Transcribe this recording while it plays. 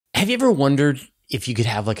Have you ever wondered if you could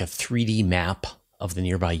have like a 3D map of the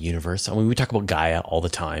nearby universe? I mean, we talk about Gaia all the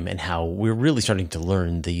time and how we're really starting to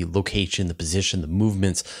learn the location, the position, the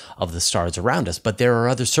movements of the stars around us. But there are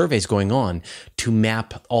other surveys going on to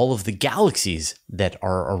map all of the galaxies that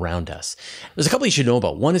are around us. There's a couple you should know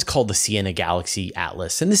about. One is called the Siena Galaxy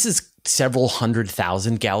Atlas, and this is several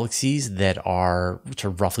 100,000 galaxies that are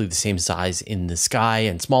sort of roughly the same size in the sky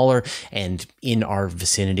and smaller and in our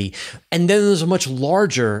vicinity. And then there's a much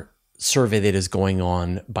larger survey that is going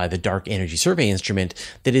on by the Dark Energy Survey Instrument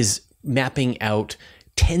that is mapping out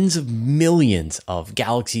tens of millions of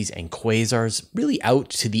galaxies and quasars really out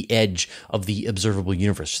to the edge of the observable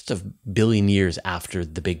universe, just a billion years after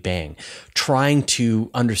the Big Bang, trying to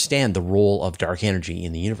understand the role of dark energy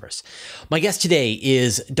in the universe. My guest today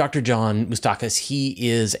is Dr. John Moustakas. He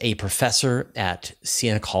is a professor at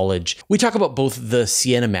Siena College. We talk about both the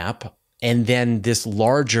Siena map and then this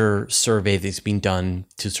larger survey that's being done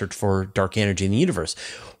to search for dark energy in the universe,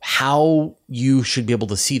 how you should be able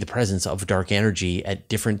to see the presence of dark energy at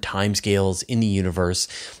different timescales in the universe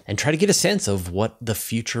and try to get a sense of what the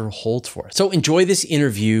future holds for us. So enjoy this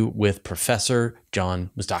interview with Professor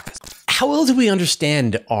John Moustakas. How well do we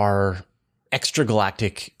understand our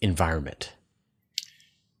extragalactic environment?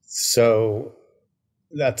 So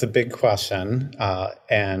that's a big question.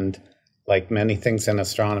 And like many things in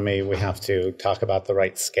astronomy, we have to talk about the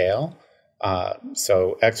right scale.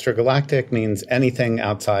 So extragalactic means anything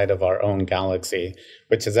outside of our own galaxy,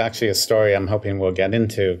 which is actually a story I'm hoping we'll get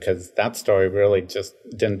into, because that story really just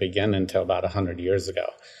didn't begin until about 100 years ago.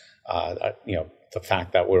 The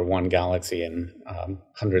fact that we're one galaxy in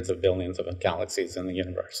hundreds of billions of galaxies in the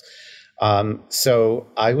universe. So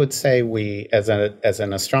I would say we, as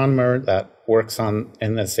an astronomer that works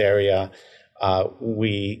in this area,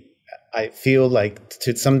 I feel like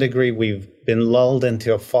to some degree we've been lulled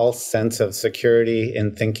into a false sense of security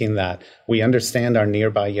in thinking that we understand our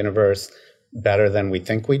nearby universe better than we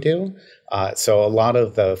think we do. So a lot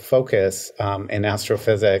of the focus in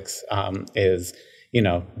astrophysics is,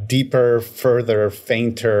 deeper, further,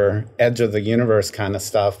 fainter, edge of the universe kind of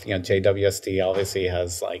stuff. JWST obviously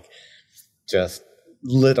has just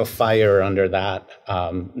lit a fire under that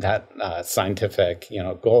scientific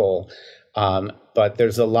goal. But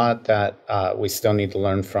there's a lot that we still need to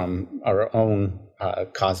learn from our own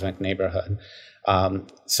cosmic neighborhood.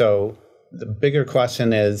 So the bigger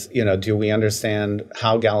question is, do we understand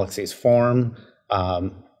how galaxies form,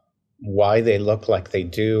 why they look like they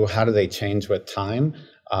do, how do they change with time?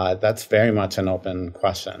 That's very much an open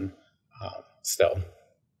question still.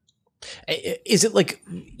 Is it like,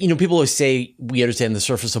 people always say we understand the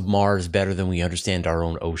surface of Mars better than we understand our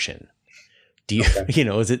own ocean? Do you,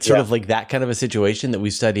 is it sort of like that kind of a situation that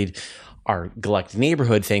we've studied our galactic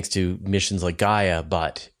neighborhood thanks to missions like Gaia,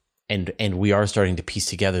 and we are starting to piece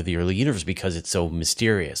together the early universe because it's so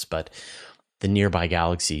mysterious, but the nearby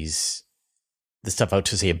galaxies, the stuff out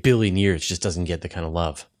to say 1 billion years just doesn't get the kind of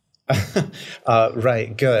love.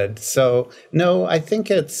 Right. Good. So no, I think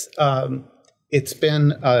it's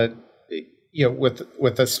been,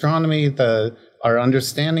 with astronomy, our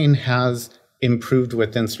understanding has improved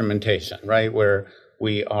with instrumentation, right? Where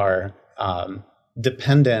we are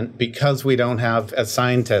dependent because we don't have, as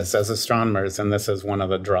scientists, as astronomers, and this is one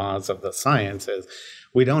of the draws of the science, is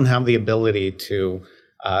we don't have the ability to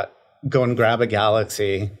go and grab a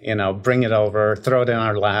galaxy, bring it over, throw it in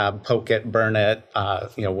our lab, poke it, burn it,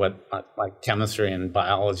 what my chemistry and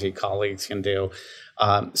biology colleagues can do.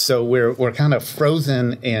 So we're kind of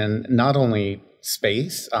frozen in not only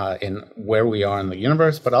space, in where we are in the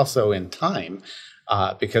universe, but also in time,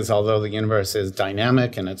 because although the universe is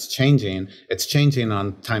dynamic and it's changing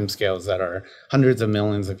on timescales that are hundreds of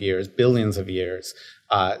millions of years, billions of years.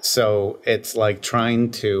 So it's like trying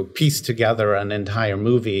to piece together an entire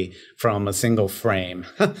movie from a single frame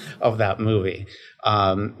of that movie.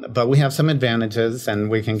 But we have some advantages, and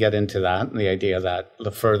we can get into that. The idea that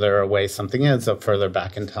the further away something is, the further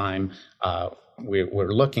back in time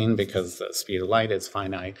we're looking, because the speed of light is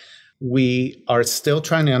finite. We are still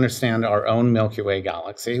trying to understand our own Milky Way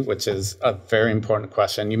galaxy, which is a very important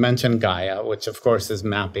question. You mentioned Gaia, which of course is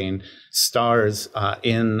mapping stars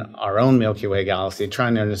in our own Milky Way galaxy,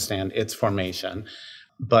 trying to understand its formation.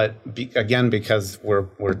 But again, because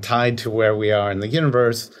we're tied to where we are in the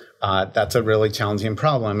universe, that's a really challenging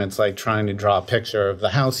problem. It's like trying to draw a picture of the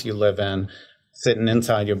house you live in, sitting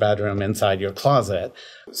inside your bedroom, inside your closet.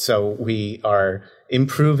 So we are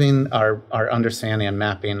improving our understanding and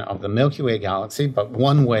mapping of the Milky Way galaxy. But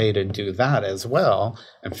one way to do that as well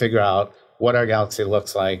and figure out what our galaxy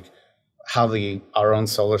looks like our own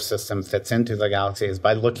solar system fits into the galaxy is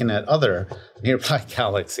by looking at other nearby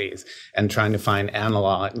galaxies and trying to find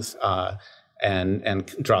analogs and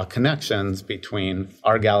draw connections between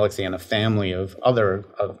our galaxy and a family of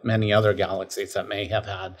many other galaxies that may have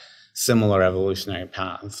had similar evolutionary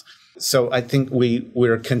paths. So I think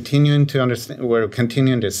we're continuing to understand. We're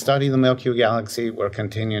continuing to study the Milky Way galaxy. We're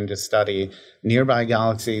continuing to study nearby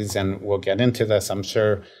galaxies, and we'll get into this, I'm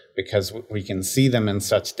sure, because we can see them in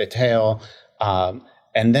such detail.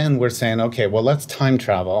 And then we're saying, okay, well, let's time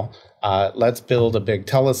travel. Let's build a big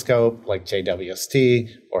telescope like JWST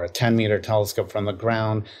or a 10-meter telescope from the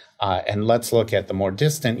ground, and let's look at the more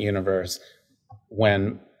distant universe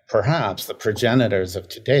when perhaps the progenitors of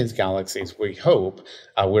today's galaxies, we hope,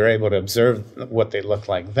 we're able to observe what they look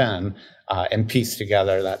like then and piece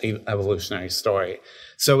together that evolutionary story.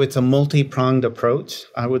 So it's a multi-pronged approach,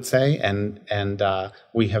 I would say, and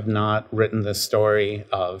we have not written the story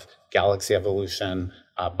of galaxy evolution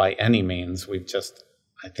by any means. We've just,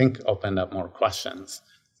 I think, opened up more questions.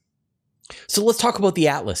 So let's talk about the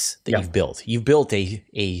atlas that you've built. You've built a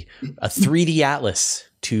 3D atlas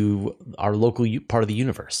to our local part of the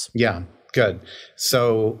universe. Yeah, good.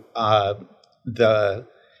 So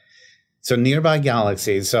so nearby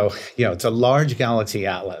galaxies. So it's a large galaxy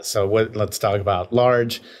atlas. So let's talk about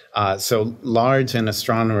large. So large in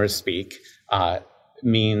astronomers speak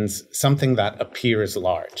means something that appears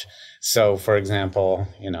large. So for example,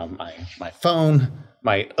 my phone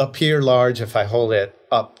might appear large if I hold it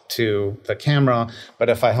up to the camera, but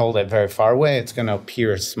if I hold it very far away, it's going to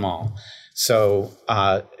appear small. So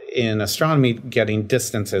in astronomy, getting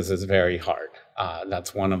distances is very hard.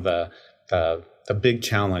 That's one of the big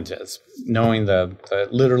challenges, knowing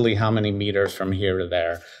literally how many meters from here to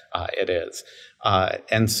there it is.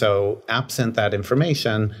 And so absent that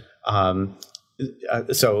information,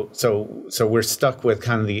 so we're stuck with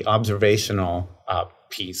kind of the observational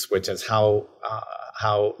piece, which is how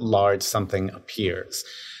large something appears.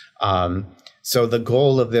 So the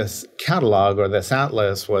goal of this catalog or this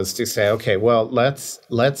atlas was to say, okay, well, let's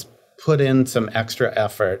put in some extra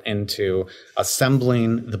effort into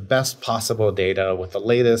assembling the best possible data with the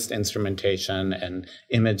latest instrumentation and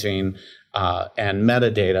imaging and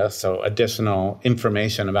metadata, so additional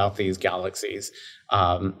information about these galaxies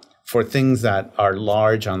for things that are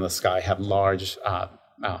large on the sky, have large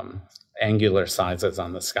angular sizes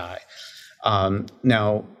on the sky.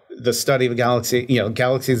 Now, the study of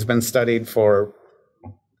galaxies has been studied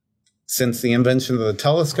since the invention of the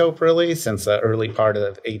telescope, really, since the early part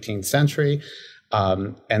of the 18th century.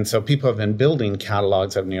 And so people have been building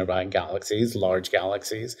catalogs of nearby galaxies, large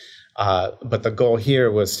galaxies. But the goal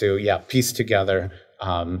here was to, piece together,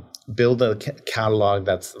 build a catalog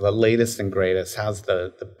that's the latest and greatest, has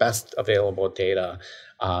the best available data,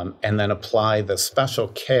 and then apply the special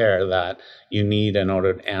care that you need in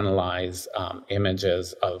order to analyze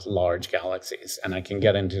images of large galaxies. And I can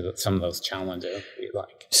get into some of those challenges if you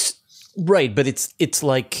like. Right, but it's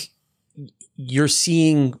like you're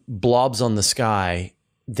seeing blobs on the sky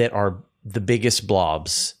that are the biggest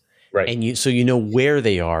blobs. Right. And so you know where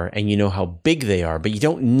they are and you know how big they are, but you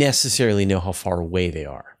don't necessarily know how far away they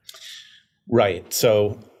are. Right.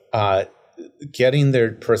 So getting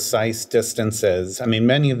their precise distances, I mean,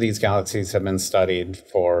 many of these galaxies have been studied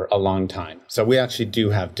for a long time. So we actually do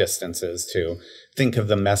have distances to think of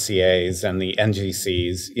the Messiers and the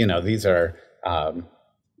NGCs. These are,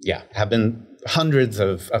 have been hundreds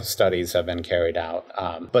of studies have been carried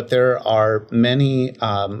out. But there are many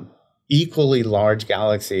equally large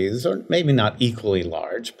galaxies, or maybe not equally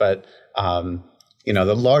large, but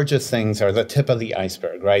the largest things are the tip of the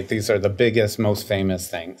iceberg, right? These are the biggest, most famous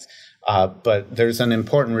things. But there's an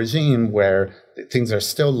important regime where things are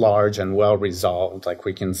still large and well resolved. Like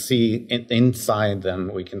we can see inside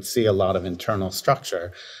them, we can see a lot of internal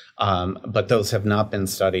structure, but those have not been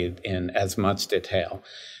studied in as much detail.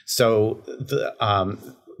 So the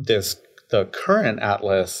current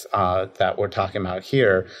atlas that we're talking about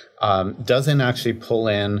here doesn't actually pull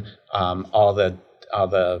in all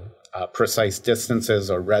the precise distances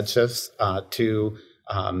or redshifts to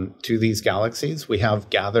these galaxies. We have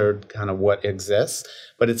gathered kind of what exists,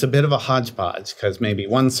 but it's a bit of a hodgepodge because maybe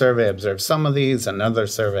one survey observed some of these, another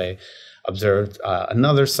survey observed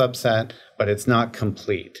another subset, but it's not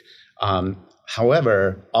complete.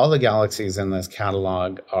 However, all the galaxies in this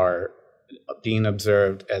catalog are being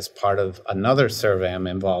observed as part of another survey I'm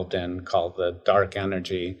involved in called the Dark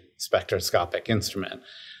Energy Spectroscopic Instrument.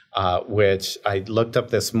 which I looked up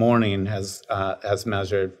this morning, has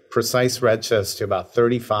measured precise redshifts to about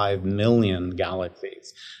 35 million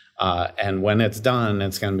galaxies. And when it's done,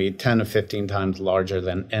 it's going to be 10 to 15 times larger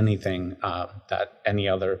than anything that any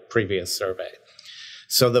other previous survey.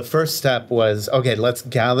 So the first step was, okay, let's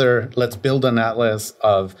build an atlas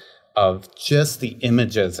of just the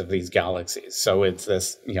images of these galaxies. So it's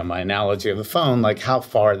this, my analogy of the phone, like how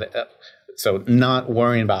far, so not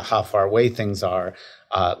worrying about how far away things are.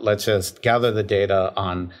 Let's just gather the data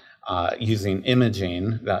on using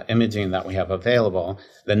the imaging that we have available.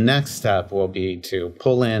 The next step will be to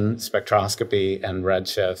pull in spectroscopy and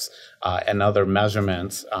redshifts and other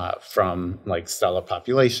measurements from like stellar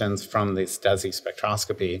populations from this DESI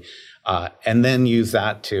spectroscopy, and then use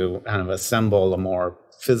that to kind of assemble a more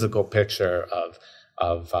physical picture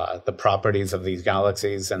of the properties of these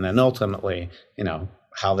galaxies, and then ultimately,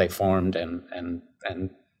 how they formed and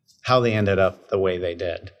how they ended up the way they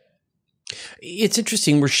did. It's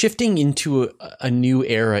interesting. We're shifting into a new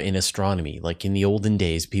era in astronomy. Like in the olden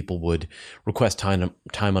days, people would request time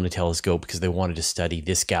on a telescope because they wanted to study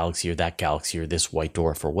this galaxy or that galaxy or this white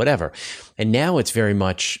dwarf or whatever. And now it's very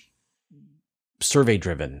much survey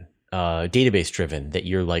driven, database driven, that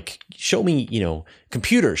you're like, show me,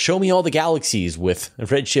 computer, show me all the galaxies with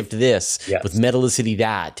redshift this, yes, with metallicity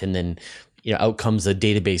that. And then, out comes a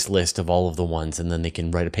database list of all of the ones, and then they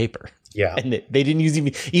can write a paper. Yeah. And they didn't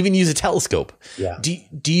even use a telescope. Yeah.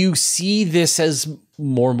 Do you see this as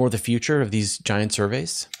more and more the future of these giant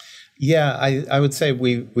surveys? Yeah, I would say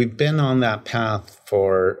we've been on that path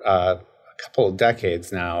for a couple of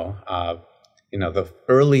decades now. The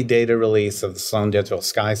early data release of the Sloan Digital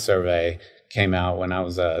Sky Survey came out when I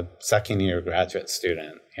was a second-year graduate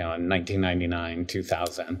student, in 1999,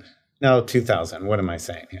 2000. No, 2000. What am I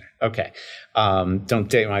saying here? Okay. Don't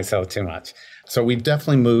date myself too much. So we've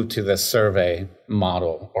definitely moved to this survey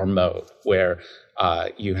model or mode where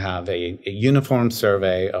you have a uniform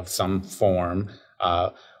survey of some form,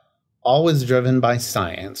 always driven by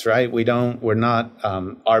science, right? We're not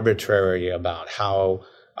arbitrary about how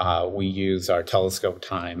we use our telescope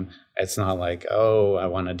time. It's not like, oh, I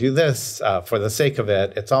want to do this for the sake of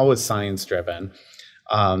it. It's always science driven.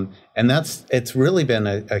 And it's really been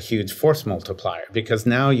a huge force multiplier, because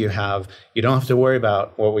now you don't have to worry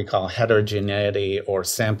about what we call heterogeneity or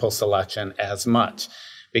sample selection as much,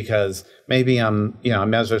 because maybe I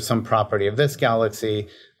measure some property of this galaxy,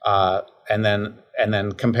 and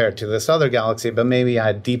then compare it to this other galaxy, but maybe I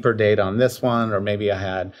had deeper data on this one, or maybe I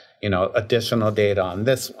had, additional data on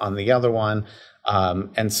the other one.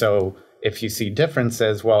 And so if you see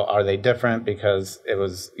differences, well, are they different because it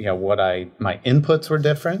was, my inputs were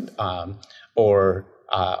different, or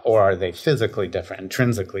are they physically different,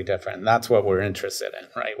 intrinsically different? That's what we're interested in,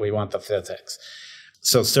 right? We want the physics.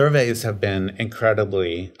 So surveys have been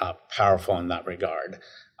incredibly powerful in that regard,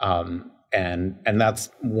 and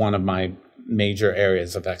that's one of my major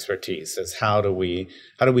areas of expertise, is how do we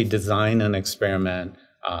design an experiment,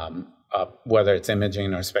 whether it's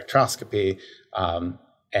imaging or spectroscopy,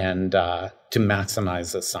 and to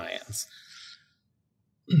maximize the science.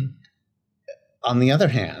 On the other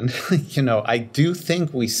hand, I do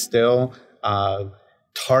think we still,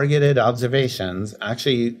 targeted observations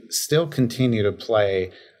actually still continue to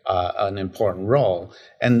play an important role.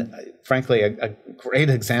 And frankly, a great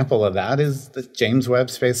example of that is the James Webb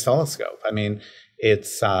Space Telescope. I mean,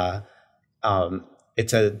 it's a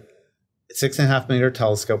 6.5 meter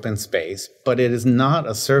telescope in space, but it is not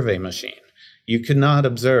a survey machine. You could not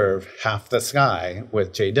observe half the sky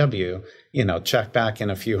with JW, check back in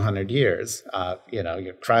a few hundred years.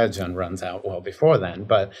 Your cryogen runs out well before then.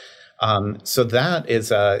 But so that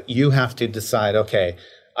is you have to decide, okay,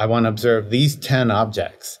 I want to observe these 10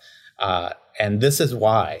 objects, and this is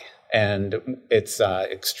why. And it's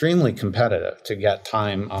extremely competitive to get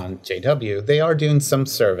time on JW. They are doing some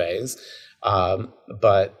surveys,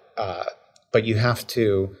 but you have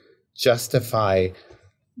to justify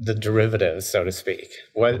the derivative, so to speak.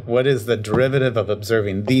 What is the derivative of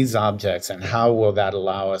observing these objects, and how will that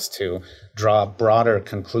allow us to draw broader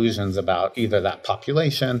conclusions about either that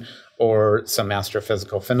population or some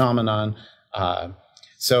astrophysical phenomenon?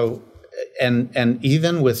 And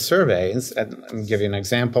even with surveys, and I'll give you an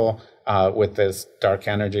example, with this dark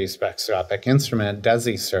energy spectroscopic instrument,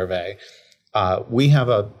 DESI survey,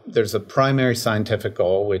 there's a primary scientific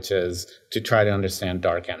goal, which is to try to understand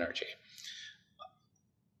dark energy.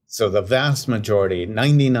 So the vast majority,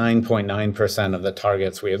 99.9% of the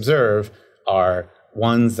targets we observe are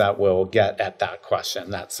ones that will get at that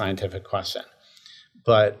question, that scientific question.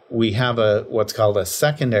 But we have what's called a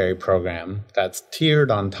secondary program that's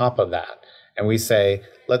tiered on top of that. And we say,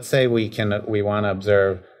 let's say we want to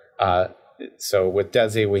observe So with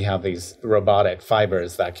DESI, we have these robotic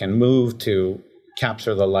fibers that can move to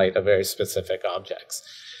capture the light of very specific objects.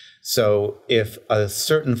 So if a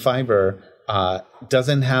certain fiber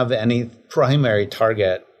doesn't have any primary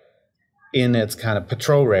target in its kind of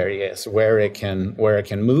patrol radius where it can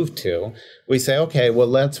move to, we say, okay, well,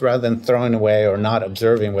 let's, rather than throwing away or not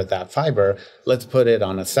observing with that fiber, let's put it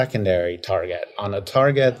on a secondary target, on a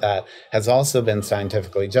target that has also been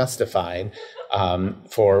scientifically justified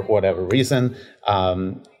for whatever reason,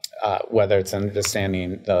 whether it's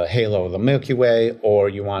understanding the halo of the Milky Way, or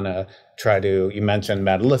you want to try to, you mentioned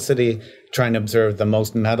metallicity, trying to observe the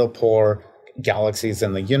most metal poor galaxies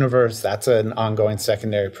in the universe. That's an ongoing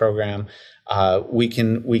secondary program. We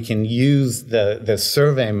can use the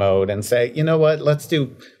survey mode and say, you know what, let's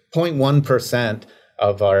do 0.1%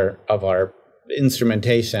 of our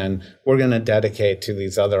instrumentation we're going to dedicate to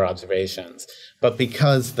these other observations. But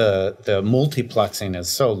because the multiplexing is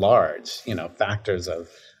so large, factors of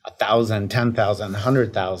 1,000, 10,000,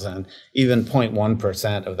 100,000, even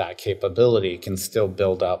 0.1% of that capability can still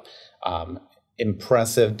build up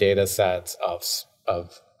impressive data sets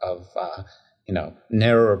of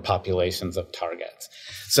narrower populations of targets.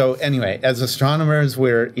 So anyway, as astronomers,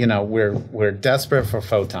 we're desperate for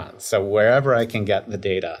photons. So wherever I can get the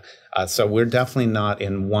data. So we're definitely not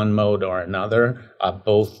in one mode or another.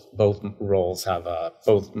 Both modes have a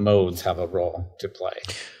role to play.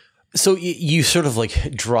 So you sort of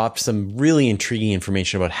like dropped some really intriguing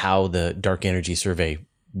information about how the dark energy survey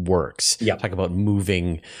works. Yeah. Talk about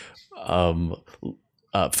moving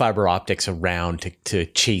fiber optics around to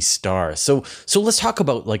chase stars. So let's talk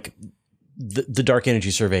about like the dark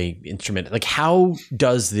energy survey instrument. Like, how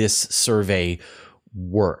does this survey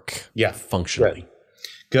work? Yeah, functionally?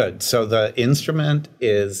 Good. So the instrument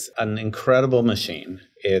is an incredible machine.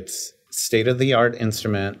 It's state-of-the-art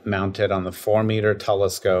instrument mounted on the 4-meter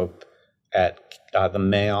telescope at the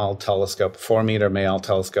Mayall telescope, 4-meter Mayall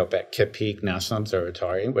telescope at Kitt Peak National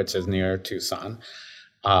Observatory, which is near Tucson.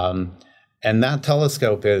 And that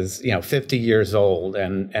telescope is, 50 years old,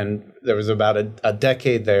 and there was about a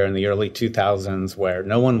decade there in the early 2000s where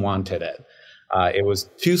no one wanted it. It was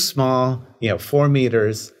too small, 4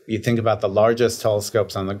 meters. You think about the largest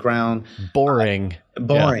telescopes on the ground. Boring.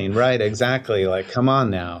 Boring, yeah. Right, exactly. Like, come on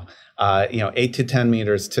now. 8 to 10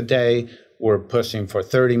 meters today. We're pushing for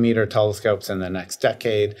 30-meter telescopes in the next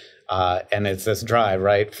decade. And it's this drive,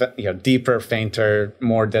 right? Deeper, fainter,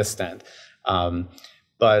 more distant.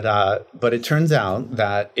 But it turns out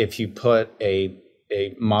that if you put a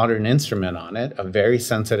modern instrument on it, a very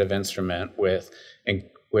sensitive instrument with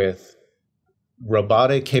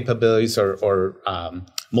robotic capabilities or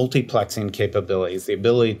multiplexing capabilities, the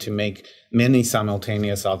ability to make many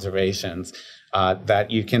simultaneous observations, that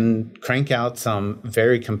you can crank out some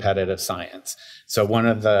very competitive science. So one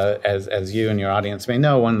of the, as you and your audience may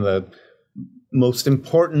know, one of the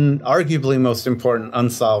arguably most important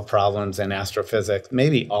unsolved problems in astrophysics,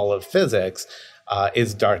 maybe all of physics,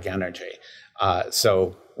 is dark energy.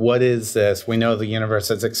 So what is this? We know the universe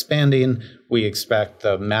is expanding. We expect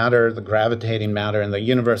the gravitating matter in the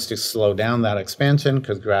universe to slow down that expansion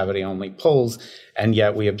because gravity only pulls, and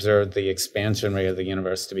yet we observe the expansion rate of the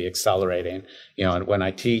universe to be accelerating. And when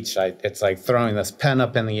I teach, it's like throwing this pen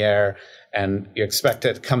up in the air, and you expect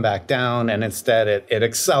it to come back down, and instead it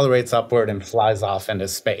accelerates upward and flies off into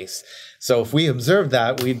space. So if we observe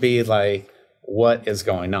that, we'd be like, what is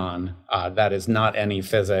going on? That is not any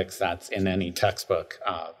physics that's in any textbook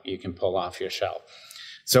you can pull off your shelf.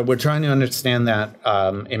 So we're trying to understand that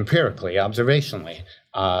empirically, observationally.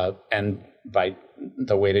 And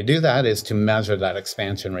the way to do that is to measure that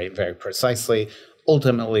expansion rate very precisely.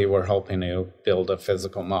 Ultimately, we're hoping to build a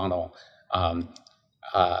physical model of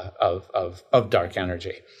dark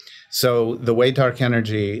energy. So the way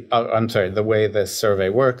the way this survey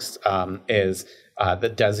works is the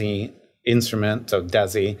DESI instrument, so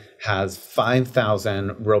DESI, has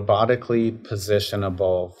 5,000 robotically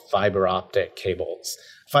positionable fiber optic cables,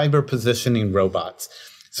 fiber positioning robots.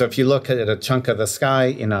 So if you look at a chunk of the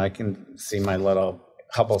sky, I can see my little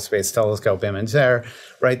Hubble Space Telescope image there,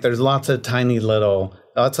 right? There's lots of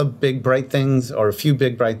big bright things, or a few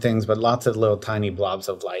big bright things, but lots of little tiny blobs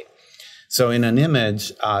of light. So in an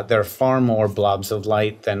image, there are far more blobs of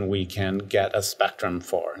light than we can get a spectrum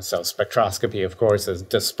for. So spectroscopy, of course, is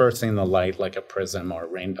dispersing the light like a prism or a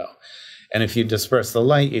rainbow. And if you disperse the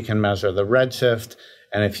light, you can measure the redshift.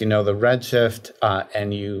 And if you know the redshift,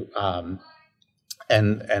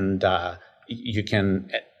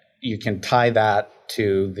 you can tie that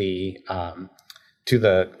to the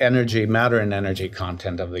matter and energy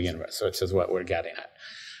content of the universe, which is what we're getting at.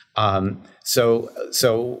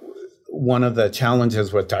 So one of the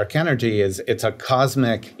challenges with dark energy is it's a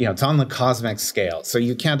cosmic, it's on the cosmic scale. So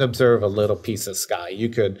you can't observe a little piece of sky. You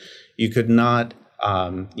could not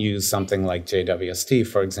use something like JWST,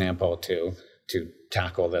 for example, to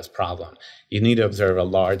tackle this problem. You need to observe a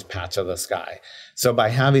large patch of the sky. So by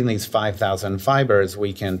having these 5,000 fibers,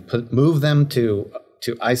 we can move them to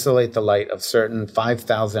isolate the light of certain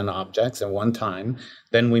 5,000 objects at one time.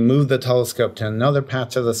 Then we move the telescope to another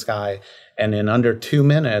patch of the sky, and in under 2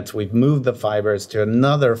 minutes, we've moved the fibers to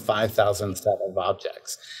another 5,000 set of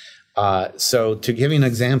objects. So to give you an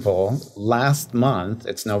example, last month,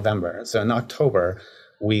 it's November, so in October,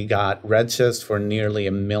 we got redshift for nearly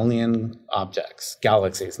 1 million objects,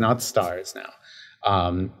 galaxies, not stars now.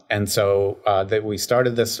 And so that we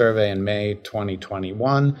started this survey in May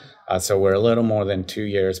 2021. So we're a little more than 2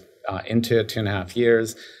 years into it, 2.5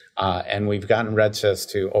 years. And we've gotten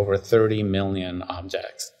redshift to over 30 million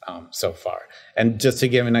objects so far. And just to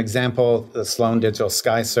give an example, the Sloan Digital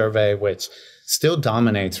Sky Survey, which still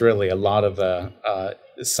dominates really a lot of the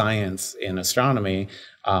science in astronomy,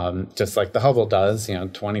 just like the Hubble does,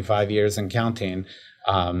 25 years and counting,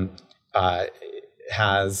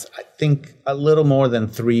 has, I think, a little more than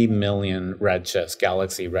 3 million redshifts,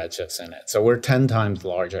 galaxy redshifts in it. So we're 10 times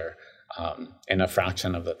larger in a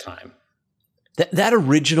fraction of the time. That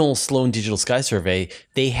original Sloan Digital Sky Survey,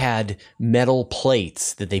 they had metal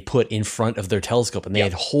plates that they put in front of their telescope, and they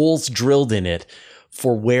had holes drilled in it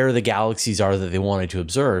for where the galaxies are that they wanted to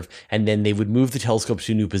observe. And then they would move the telescope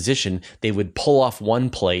to a new position. They would pull off one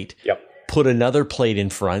plate, put another plate in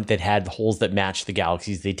front that had holes that matched the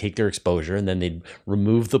galaxies. They'd take their exposure, and then they'd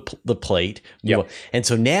remove the plate. And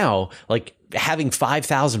so now, like, having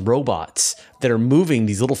 5,000 robots that are moving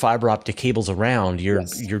these little fiber optic cables around, you're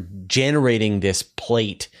generating this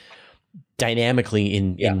plate dynamically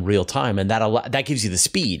in real time, and that gives you the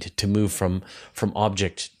speed to move from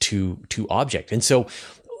object to object. And so,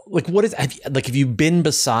 like, have you been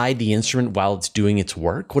beside the instrument while it's doing its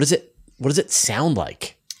work? What does it sound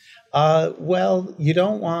like? Well, you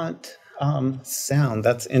don't want sound.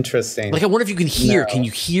 That's interesting. Like, I wonder if you can hear. Can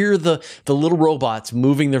you hear the little robots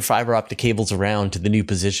moving their fiber optic cables around to the new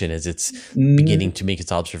position as it's beginning to make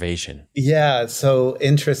its observation? Yeah, so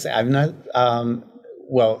interesting. I've not.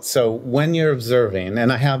 Well, so when you're observing,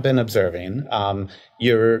 and I have been observing,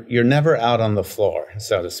 you're never out on the floor,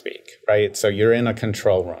 so to speak, right? So you're in a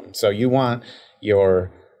control room. So you want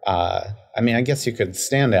your, I guess you could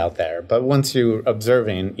stand out there, but once you're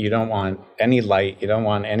observing, you don't want any light, you don't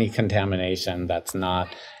want any contamination.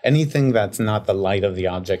 Anything that's not the light of the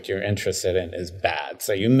object you're interested in is bad.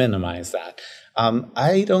 So you minimize that.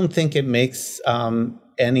 I don't think it makes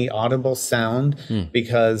any audible sound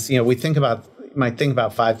because, we might think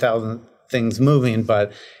about 5,000 things moving,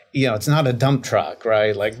 but it's not a dump truck,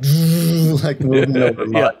 right? Like moving over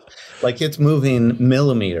mud. Like it's moving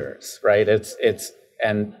millimeters, right?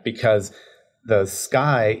 And because the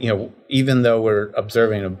sky, even though we're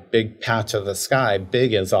observing a big patch of the sky,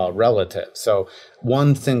 big is all relative. So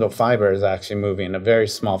one single fiber is actually moving a very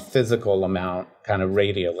small physical amount kind of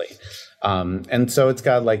radially. And so it's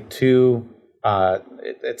got like two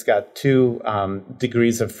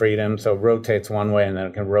degrees of freedom. So it rotates one way and then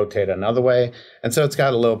it can rotate another way. And so it's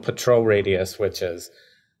got a little patrol radius, which is,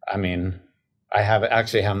 I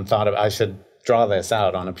haven't thought of, I should draw this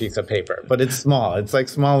out on a piece of paper, but it's small. It's like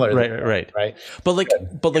smaller. Right.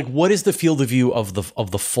 But what is the field of view of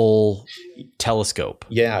the full telescope?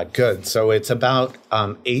 Yeah, good. So it's about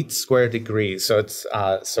 8 square degrees. So it's,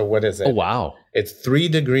 so what is it? Oh, wow. It's 3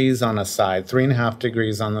 degrees on a side, 3.5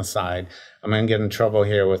 degrees on the side. I'm going to get in trouble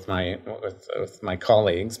here with my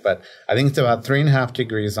colleagues, but I think it's about 3.5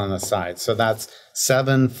 degrees on the side. So that's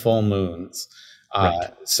 7 full moons.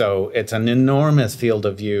 So it's an enormous field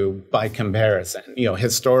of view by comparison.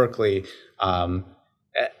 Historically,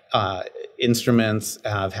 instruments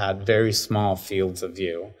have had very small fields of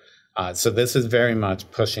view. So this is very much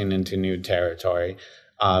pushing into new territory.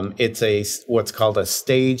 It's what's called a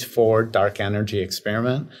stage 4 dark energy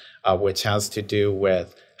experiment, which has to do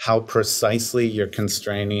with how precisely you're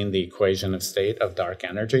constraining the equation of state of dark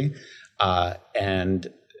energy.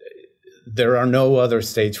 And there are no other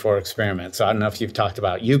stage 4 experiments. So I don't know if you've talked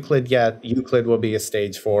about Euclid yet. Euclid will be a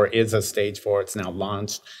stage 4, is a stage 4. It's now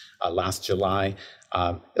launched last July.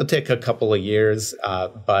 It'll take a couple of years,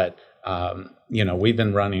 but we've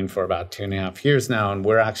been running for about 2.5 years now, and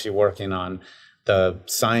we're actually working on the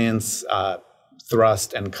science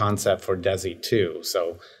thrust and concept for DESI 2.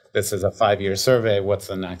 So this is a 5-year survey. What's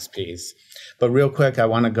the next piece? But real quick, I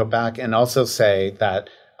want to go back and also say that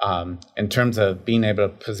in terms of being able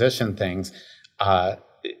to position things,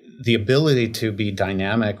 the ability to be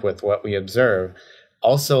dynamic with what we observe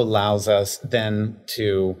also allows us then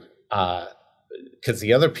to, because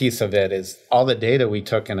the other piece of it is all the data we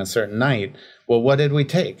took in a certain night. Well, what did we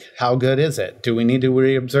take? How good is it? Do we need to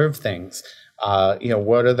re-observe things?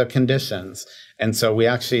 What are the conditions? And so we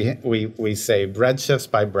actually, we save redshifts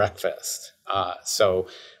by breakfast. So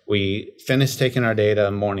we finish taking our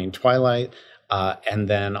data morning twilight, and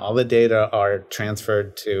then all the data are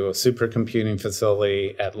transferred to a supercomputing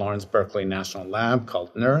facility at Lawrence Berkeley National Lab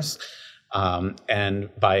called NERSC. And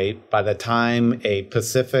by the time a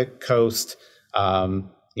Pacific Coast,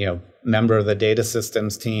 member of the data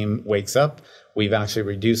systems team wakes up, we've actually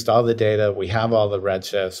reduced all the data. We have all the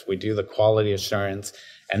redshifts. We do the quality assurance.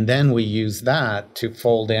 And then we use that to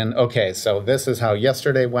fold in, okay, so this is how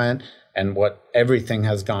yesterday went and what everything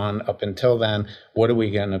has gone up until then. What are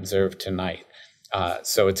we going to observe tonight?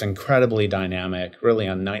 So it's incredibly dynamic, really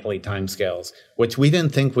on nightly timescales, which we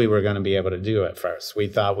didn't think we were going to be able to do at first. We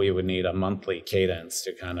thought we would need a monthly cadence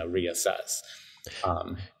to kind of reassess.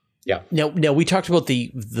 Yeah. Now we talked about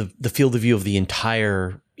the field of view of the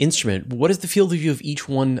entire instrument. What is the field of view of each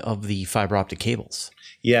one of the fiber optic cables?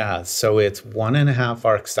 Yeah, so it's 1.5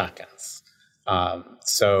 arc seconds.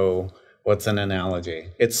 So what's an analogy?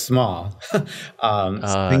 It's small.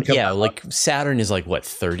 Like Saturn is like what,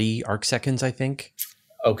 30 arc seconds, I think.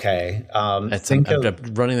 Okay. I'm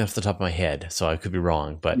running off the top of my head, so I could be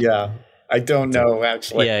wrong, but yeah. I don't know,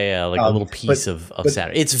 actually. Yeah, like a little piece of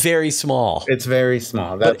Saturn. It's very small. It's very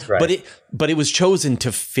small. That's right. But it was chosen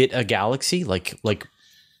to fit a galaxy. Like you're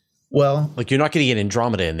not going to get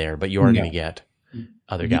Andromeda in there, but you are going to get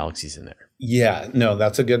other galaxies in there. Yeah, no,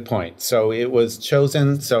 that's a good point. So it was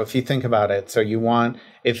chosen. So if you think about it, so you want,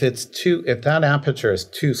 if that aperture is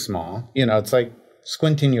too small, it's like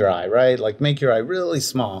squinting your eye, right? Like make your eye really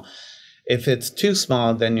small. If it's too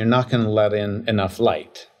small, then you're not going to let in enough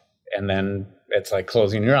light. And then it's like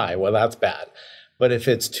closing your eye. Well, that's bad. But if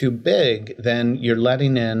it's too big, then you're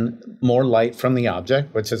letting in more light from the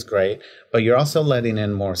object, which is great, but you're also letting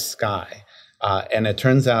in more sky. And it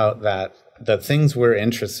turns out that the things we're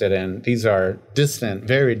interested in, these are distant,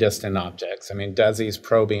 very distant objects. I mean, DESI's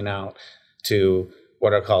probing out to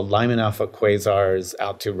what are called Lyman alpha quasars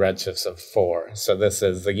out to redshifts of 4. So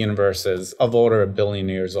the universe is of order 1 billion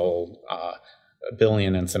years old, 1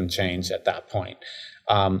 billion and some change at that point.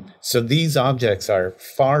 So these objects are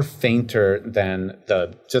far fainter than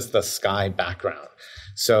just the sky background.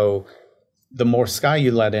 So the more sky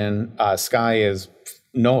you let in, sky is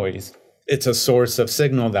noise. It's a source of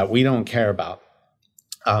signal that we don't care about.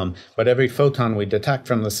 But every photon we detect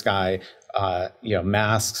from the sky,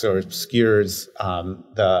 masks or obscures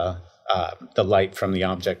the light from the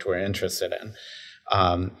object we're interested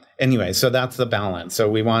in. Anyway, so that's the balance. So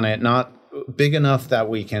we want it not big enough that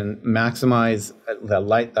we can maximize the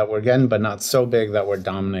light that we're getting, but not so big that we're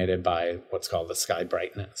dominated by what's called the sky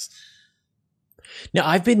brightness. Now,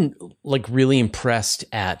 I've been really impressed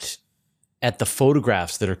at the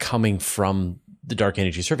photographs that are coming from the dark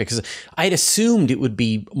energy survey, because I had assumed it would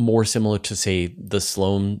be more similar to, say, the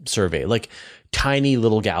Sloan survey, like tiny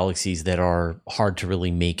little galaxies that are hard to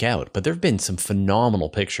really make out. But there have been some phenomenal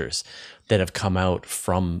pictures that have come out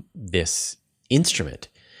from this instrument.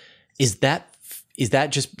 Is that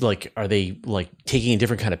just are they taking a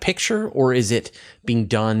different kind of picture, or is it being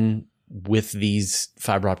done with these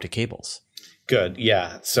fiber optic cables? Good.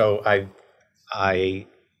 Yeah. So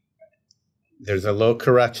there's a little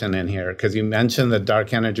correction in here, because you mentioned the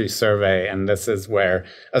dark energy survey, and this is where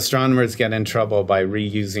astronomers get in trouble by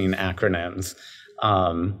reusing acronyms.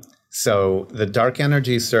 So the dark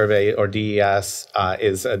energy survey, or DES,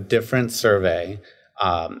 is a different survey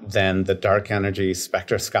than the dark energy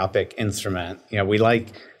spectroscopic instrument.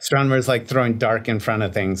 Astronomers like throwing dark in front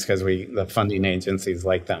of things because the funding agencies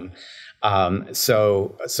like them.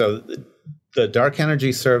 So the dark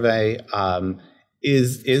energy survey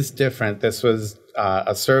is different. This was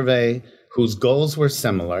a survey whose goals were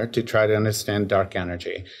similar, to try to understand dark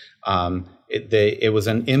energy. It was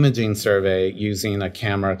an imaging survey using a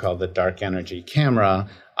camera called the Dark Energy Camera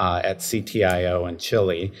at CTIO in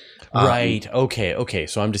Chile. Right. Okay.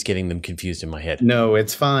 So I'm just getting them confused in my head. No,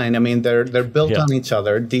 it's fine. I mean, they're built on each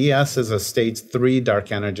other. DS is a stage 3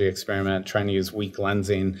 dark energy experiment trying to use weak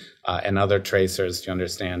lensing and other tracers to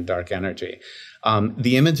understand dark energy.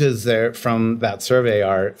 The images there from that survey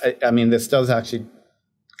are, this does actually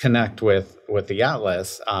connect with the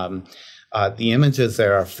Atlas. The images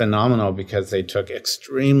there are phenomenal because they took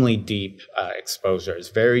extremely deep exposures,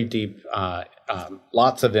 very deep,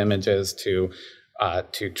 lots of images to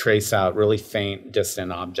trace out really faint,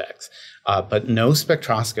 distant objects, but no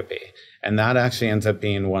spectroscopy. And that actually ends up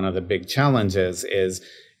being one of the big challenges, is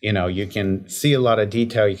You can see a lot of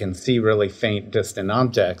detail, you can see really faint distant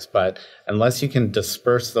objects, but unless you can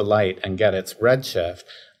disperse the light and get its redshift,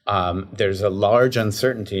 there's a large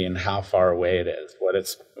uncertainty in how far away it is, what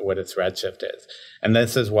its redshift is. And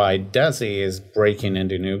this is why DESI is breaking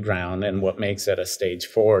into new ground and what makes it a stage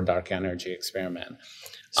 4 dark energy experiment.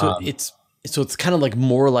 So it's kind of like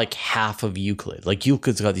more like half of Euclid. Like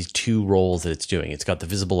Euclid's got these two roles that it's doing. It's got the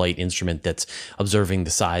visible light instrument that's observing the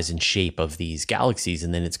size and shape of these galaxies,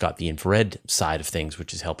 and then it's got the infrared side of things,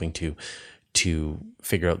 which is helping to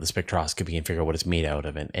figure out the spectroscopy and figure out what it's made out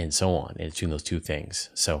of, and so on. And it's doing those two things.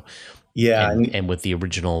 So yeah, and with the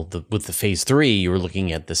original, with the phase 3, you were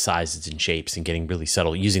looking at the sizes and shapes and getting really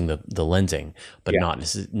subtle using the lensing, but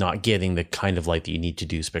not getting the kind of light that you need to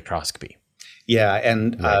do spectroscopy. Yeah,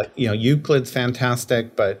 and right. Euclid's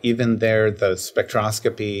fantastic, but even there, the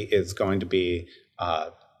spectroscopy is going to be,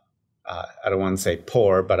 I don't want to say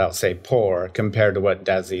poor, but I'll say poor compared to what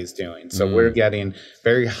DESI is doing. So we're getting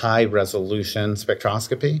very high resolution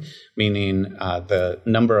spectroscopy, meaning the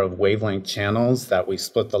number of wavelength channels that we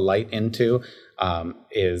split the light into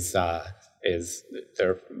is there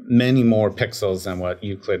are many more pixels than what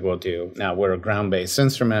Euclid will do. Now, we're a ground-based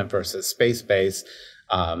instrument versus space-based.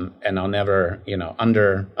 And I'll never,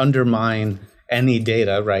 undermine any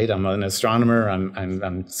data, right? I'm an astronomer.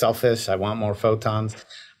 I'm selfish. I want more photons.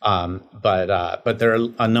 But there are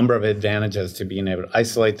a number of advantages to being able to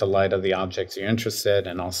isolate the light of the objects you're interested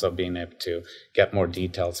in, and also being able to get more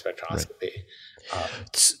detailed spectroscopy. Right.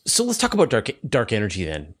 So let's talk about dark energy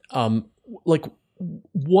then.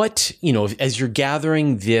 What, as you're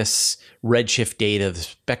gathering this redshift data, the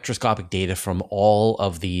spectroscopic data from all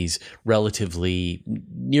of these relatively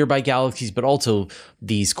nearby galaxies, but also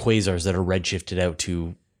these quasars that are redshifted out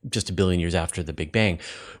to just 1 billion years after the Big Bang,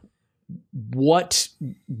 what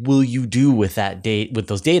will you do with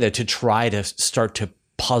those data to try to start to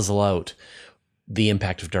puzzle out the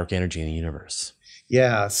impact of dark energy in the universe?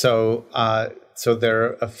 Yeah, so there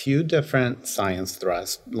are a few different science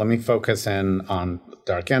thrusts. Let me focus in on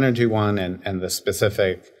dark energy one and the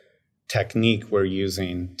specific technique we're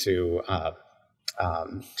using to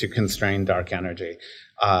constrain dark energy.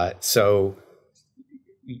 So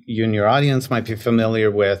you and your audience might be familiar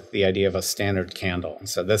with the idea of a standard candle.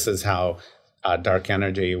 So this is how dark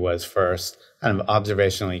energy was first kind of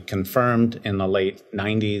observationally confirmed in the late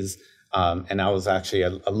 90s. And I was actually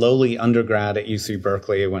a lowly undergrad at UC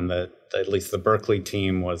Berkeley when at least the Berkeley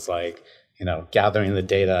team was gathering the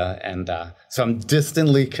data. And so I'm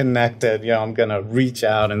distantly connected. I'm going to reach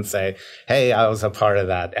out and say, hey, I was a part of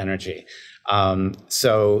that energy.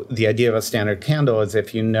 So the idea of a standard candle is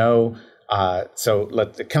if it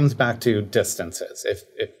comes back to distances. If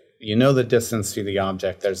you know the distance to the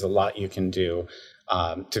object, there's a lot you can do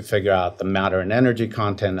to figure out the matter and energy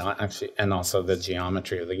content, and also the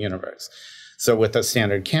geometry of the universe. So with a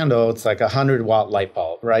standard candle, it's like a 100-watt light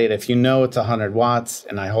bulb, right? If you know it's 100 watts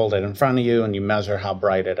and I hold it in front of you and you measure how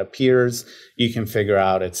bright it appears, you can figure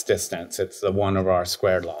out its distance. It's the 1/r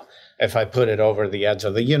squared law. If I put it over the edge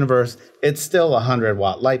of the universe, it's still a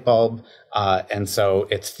 100-watt light bulb. And so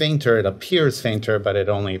it's fainter, it appears fainter, but it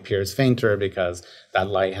only appears fainter because that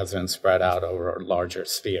light has been spread out over a larger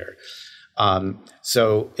sphere.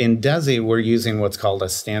 So in DESI, we're using what's called a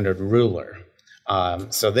standard ruler.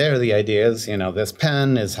 So there the idea is, this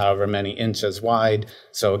pen is however many inches wide.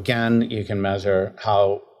 So again, you can measure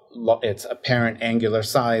how its apparent angular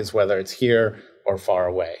size, whether it's here or far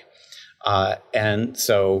away. And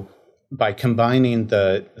so by combining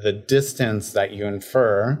the distance that you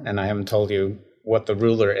infer, and I haven't told you what the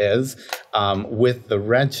ruler is, with the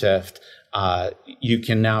redshift, you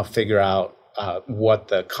can now figure out what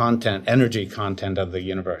the energy content of the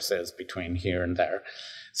universe is between here and there.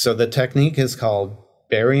 So the technique is called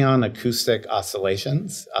baryon acoustic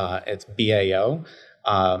oscillations. It's BAO.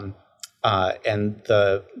 And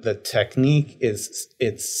the technique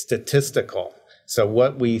it's statistical. So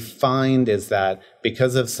what we find is that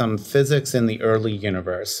because of some physics in the early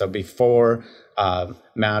universe, so before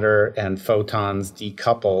matter and photons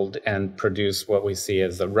decoupled and produced what we see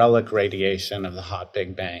as the relic radiation of the hot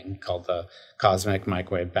Big Bang, called the cosmic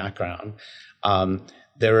microwave background,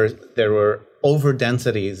 there were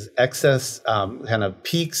overdensities, excess kind of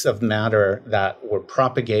peaks of matter that were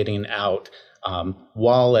propagating out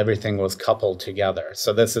while everything was coupled together.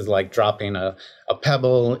 So this is like dropping a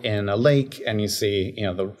pebble in a lake, and you see,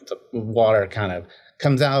 the water kind of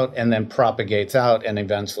comes out and then propagates out, and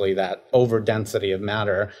eventually that overdensity of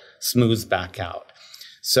matter smooths back out.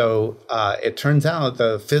 So it turns out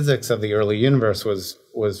the physics of the early universe is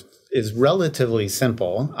relatively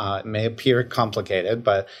simple. It may appear complicated,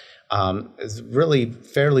 but is really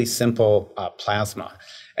fairly simple plasma.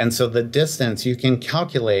 And so the distance, you can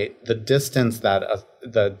calculate the distance that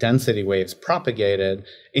the density waves propagated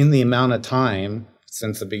in the amount of time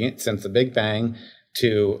since the Big Bang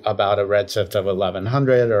to about a redshift of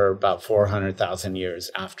 1100, or about 400,000 years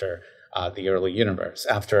after the early universe,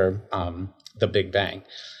 after the Big Bang.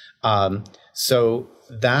 So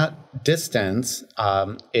that distance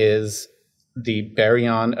is the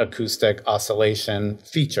baryon acoustic oscillation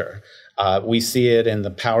feature. We see it in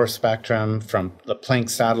the power spectrum from the Planck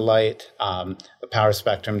satellite. The power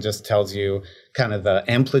spectrum just tells you kind of the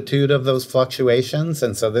amplitude of those fluctuations.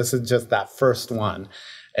 And so this is just that first one.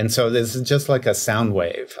 And so this is just like a sound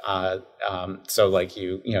wave. So like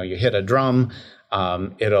you hit a drum,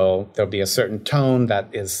 there'll be a certain tone that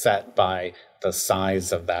is set by the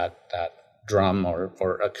size of that drum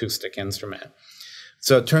or acoustic instrument.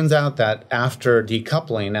 So it turns out that after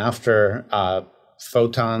decoupling, after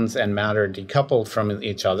photons and matter decoupled from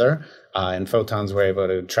each other, and photons were able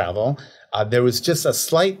to travel, there was just a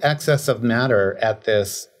slight excess of matter at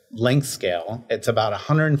this length scale. It's about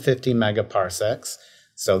 150 megaparsecs.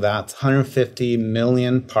 So that's 150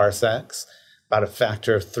 million parsecs, about a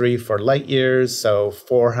factor of 3 for light years, so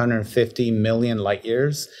 450 million light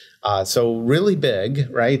years. So really big,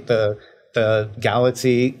 right? The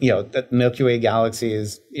galaxy, the Milky Way galaxy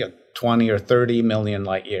is 20 or 30 million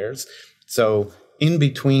light years. So in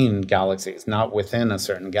between galaxies, not within a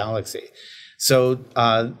certain galaxy. So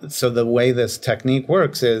the way this technique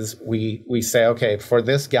works is we say, okay, for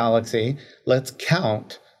this galaxy, let's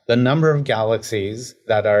count the number of galaxies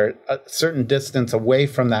that are a certain distance away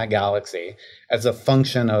from that galaxy as a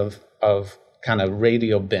function of kind of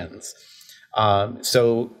radial bins.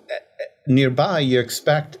 So nearby, you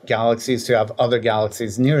expect galaxies to have other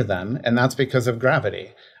galaxies near them, and that's because of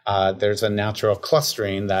gravity. There's a natural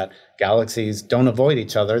clustering that galaxies don't avoid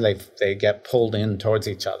each other. They get pulled in towards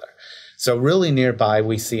each other. So really nearby,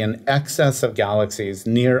 we see an excess of galaxies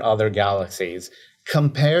near other galaxies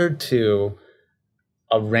compared to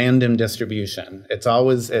a random distribution. It's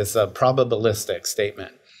a probabilistic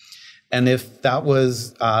statement. And if that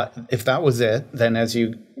was it, then as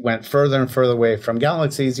you went further and further away from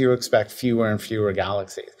galaxies, you expect fewer and fewer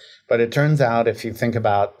galaxies. But it turns out, if you think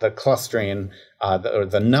about the clustering, or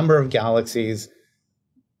the number of galaxies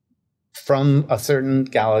from a certain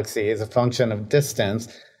galaxy as a function of distance,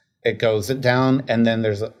 it goes down, and then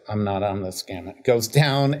I'm not on the scan. It goes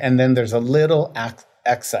down, and then there's a little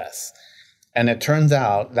excess. And it turns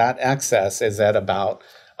out that excess is at about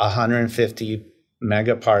 150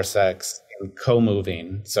 megaparsecs in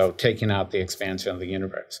co-moving, so taking out the expansion of the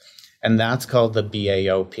universe. And that's called the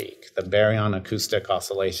BAO peak, the baryon acoustic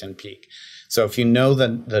oscillation peak. So if you know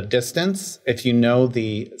the distance, if you know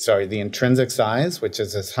the intrinsic size, which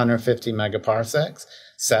is this 150 megaparsecs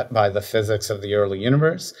set by the physics of the early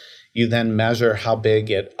universe, you then measure how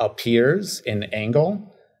big it appears in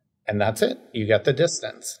angle, and that's it. You get the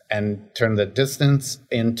distance, and turn the distance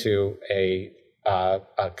into a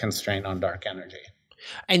constraint on dark energy.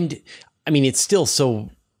 And I mean, it's still so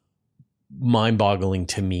mind-boggling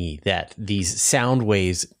to me that these sound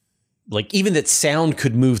waves, like even that sound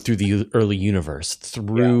could move through the early universe,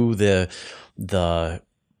 through the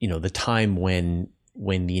time when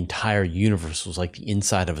the entire universe was like the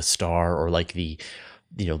inside of a star, or like the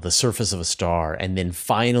surface of a star, and then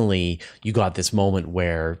finally you got this moment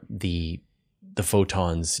where the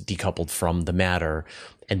photons decoupled from the matter,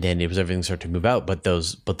 and then everything started to move out. But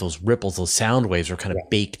those ripples, those sound waves, are kind of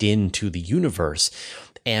baked into the universe,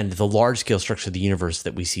 and the large scale structure of the universe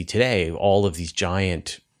that we see today, all of these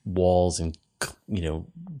giant walls and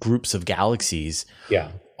groups of galaxies,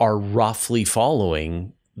 are roughly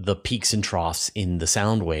following the peaks and troughs in the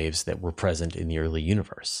sound waves that were present in the early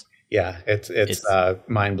universe. Yeah, it's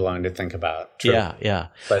mind blowing to think about. True. Yeah.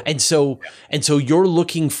 But, and so you're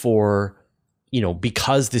looking for,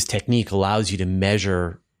 because this technique allows you to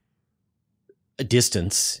measure a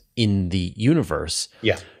distance in the universe.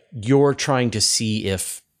 Yeah, you're trying to see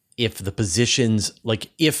if the positions, like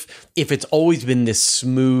if it's always been this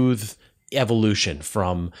smooth evolution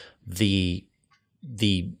from the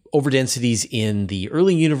overdensities in the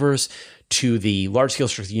early universe to the large scale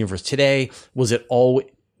structure of the universe today, was it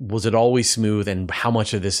always smooth, and how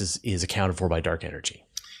much of this is accounted for by dark energy?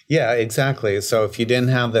 Yeah, exactly. So if you didn't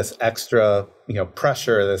have this extra,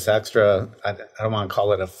 pressure, this extra, I don't want to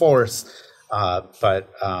call it a force, but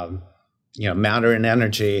matter and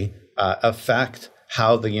energy affect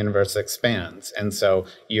how the universe expands. And so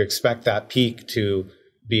you expect that peak to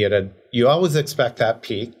be you always expect that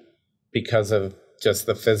peak because of just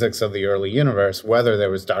the physics of the early universe, whether there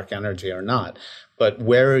was dark energy or not. But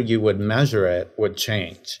where you would measure it would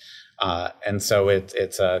change. And so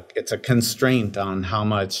it's a constraint on how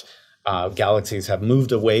much galaxies have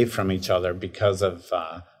moved away from each other because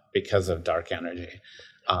of dark energy.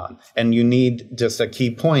 And you need, just a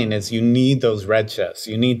key point is you need those redshifts.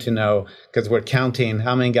 You need to know, because we're counting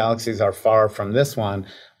how many galaxies are far from this one.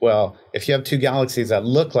 Well, if you have two galaxies that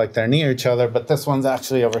look like they're near each other, but this one's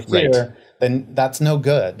actually over here, then that's no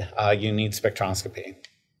good. You need spectroscopy.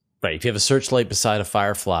 Right. If you have a searchlight beside a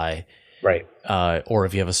firefly, right, or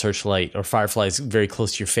if you have a searchlight or firefly is very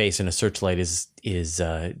close to your face and a searchlight is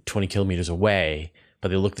 20 kilometers away, but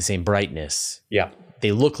they look the same brightness. Yeah.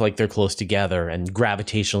 They look like they're close together and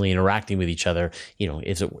gravitationally interacting with each other,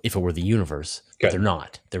 if it were the universe. Good. But they're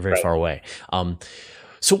not. They're very far away.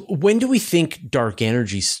 So when do we think dark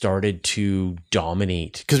energy started to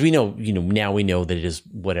dominate? Because we know, now we know that it is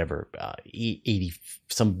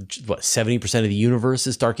 70% of the universe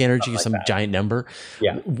is dark energy, some giant number.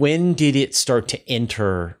 Yeah. When did it start to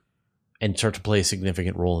enter and start to play a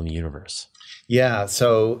significant role in the universe? Yeah.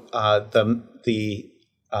 So the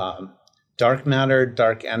dark matter,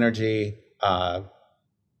 dark energy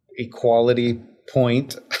equality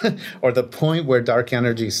point, or the point where dark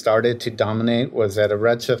energy started to dominate, was at a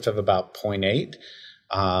redshift of about 0.8.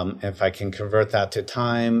 If I can convert that to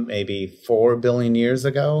time, maybe 4 billion years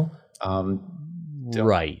ago.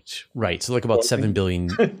 Right. So like about 7 billion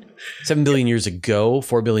years ago,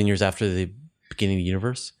 4 billion years after the beginning of the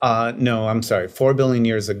universe? No, I'm sorry. 4 billion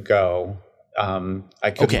years ago.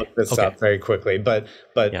 I could look this up very quickly, but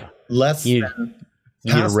less than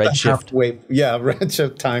you need a redshift.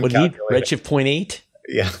 Redshift time. What do you need? Redshift 0.8?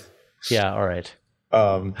 Yeah. Yeah. All right.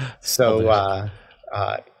 0.7,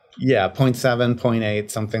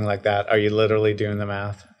 0.8, something like that. Are you literally doing the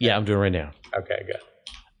math? Yeah, I'm doing it right now. Okay, good.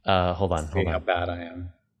 Hold on. How bad I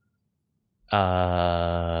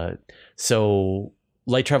am. So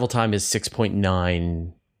light travel time is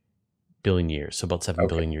 6.9 billion years, so about 7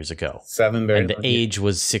 billion years ago. 7 billion. And the age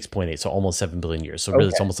was 6.8, so almost 7 billion years. So really,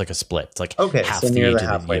 it's almost like a split. It's like half the age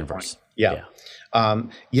of the universe. Yeah.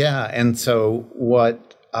 And so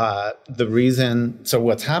what the reason? So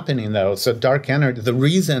what's happening though? So dark energy. The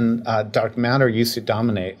reason dark matter used to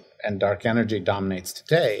dominate and dark energy dominates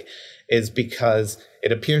today is because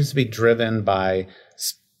it appears to be driven by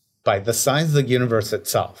the size of the universe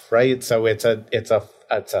itself, right? So it's a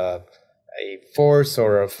force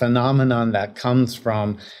or a phenomenon that comes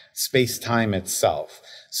from space-time itself.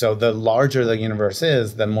 So the larger the universe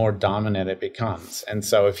is, the more dominant it becomes. And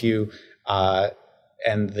so if you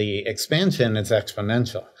and the expansion is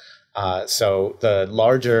exponential. So the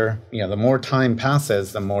larger, the more time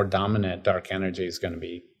passes, the more dominant dark energy is going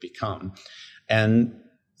to become. And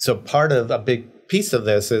so part of a big piece of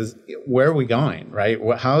this is, where are we going, right?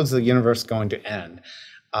 How is the universe going to end?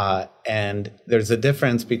 And there's a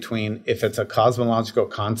difference between if it's a cosmological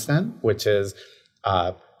constant, which is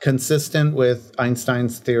consistent with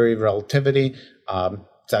Einstein's theory of relativity.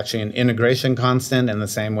 It's actually an integration constant in the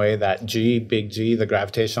same way that big G, the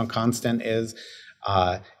gravitational constant is.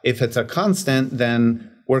 If it's a constant, then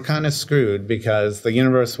we're kind of screwed, because the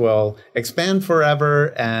universe will expand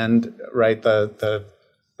forever, and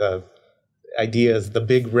the idea is the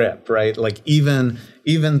big rip, right? Like even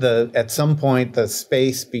at some point, the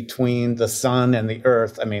space between the sun and the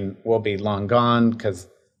earth, will be long gone, because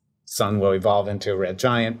sun will evolve into a red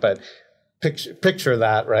giant. But picture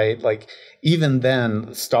that, right? Like even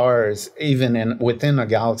then, stars, even within a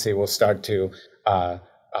galaxy, will start to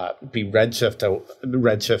be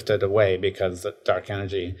redshifted away, because the dark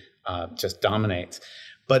energy just dominates.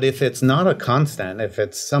 But if it's not a constant, if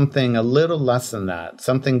it's something a little less than that,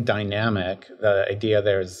 something dynamic, the idea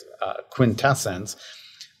there's quintessence,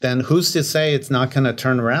 then who's to say it's not going to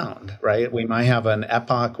turn around, right? We might have an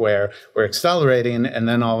epoch where we're accelerating, and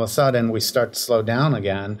then all of a sudden we start to slow down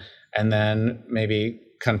again, and then maybe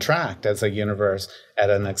contract as a universe at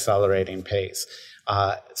an accelerating pace.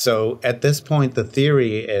 So at this point, the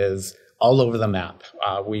theory is all over the map.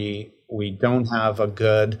 We don't have a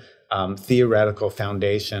good theoretical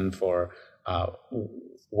foundation for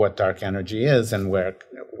what dark energy is and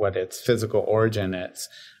what its physical origin is.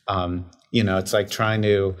 It's like trying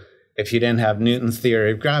to, if you didn't have Newton's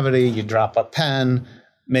theory of gravity, you drop a pen.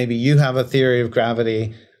 Maybe you have a theory of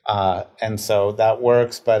gravity, and so that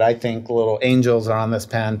works. But I think little angels are on this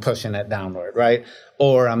pen pushing it downward, right?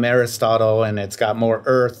 Or I'm Aristotle and it's got more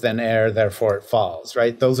earth than air, therefore it falls,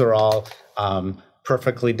 right? Those are all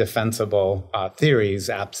perfectly defensible theories,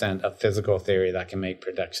 absent of physical theory that can make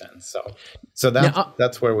predictions. So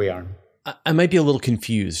that's where we are. I might be a little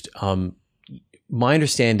confused. My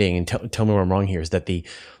understanding, and tell me where I'm wrong here, is that the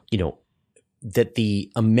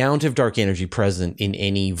amount of dark energy present in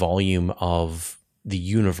any volume of the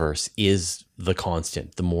universe is the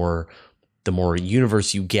constant. The more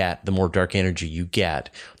universe you get, the more dark energy you get.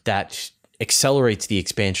 That accelerates the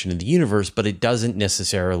expansion of the universe, but it doesn't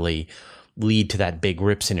necessarily lead to that big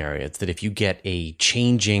rip scenario. It's that if you get a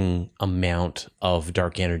changing amount of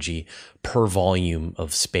dark energy per volume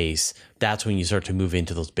of space, that's when you start to move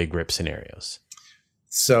into those big rip scenarios.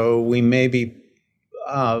 So we may be...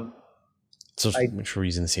 So make sure we're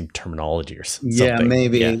using the same terminology or something. Yeah,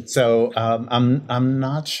 maybe. Yeah. So I'm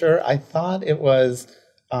not sure. I thought it was...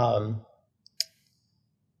 I'm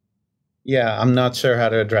not sure how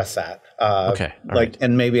to address that. Okay. All right.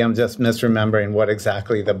 And maybe I'm just misremembering what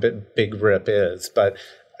exactly the big rip is. But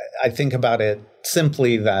I think about it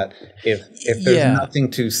simply that if there's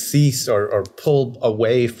nothing to cease or pull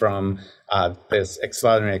away from this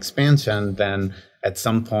accelerated expansion, then at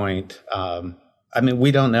some point, I mean,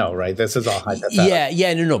 we don't know, right? This is all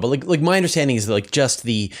hypothetical. No. But like my understanding is like just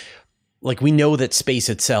we know that space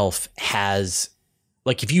itself has.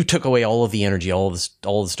 Like if you took away all of the energy, all the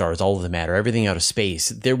stars, all of the matter, everything out of space,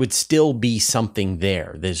 there would still be something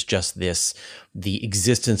there. There's just the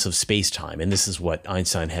existence of space-time. And this is what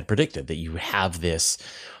Einstein had predicted, that you have this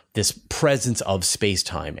presence of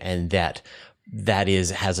space-time, and that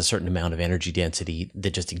has a certain amount of energy density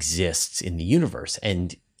that just exists in the universe.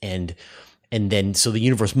 And then so the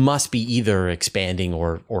universe must be either expanding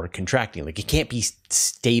or contracting. Like it can't be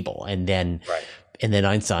stable. And then And then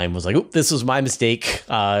Einstein was like, "Oh, this was my mistake.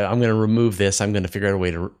 I'm going to remove this. I'm going to figure out a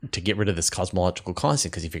way to get rid of this cosmological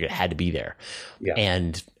constant," because he figured it had to be there. Yeah.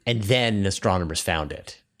 And then astronomers found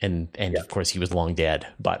it, and of course he was long dead.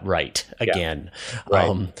 But again,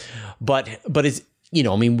 but it's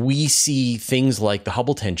I mean, we see things like the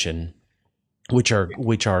Hubble tension, which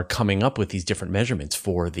are coming up with these different measurements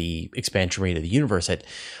for the expansion rate of the universe in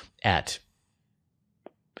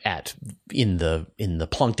the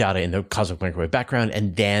Planck data in the cosmic microwave background,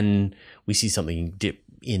 and then we see something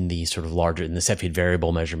in the sort of larger in the Cepheid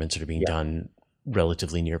variable measurements that are being done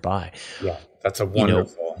relatively nearby. Yeah, that's a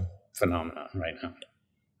wonderful phenomenon right now.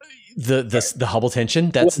 The Hubble tension.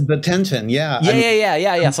 That's the tension. Yeah.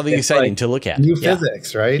 Something exciting to look at. New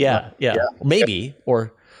physics, right? Yeah. Maybe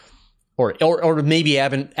or maybe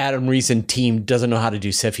Adam Rees and team doesn't know how to do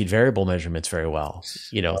Cepheid variable measurements very well.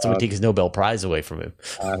 Someone take his Nobel Prize away from him.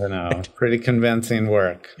 I don't know. Pretty convincing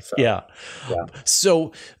work. So, yeah.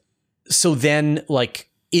 So then, like,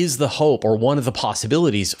 is the hope or one of the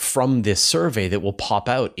possibilities from this survey that will pop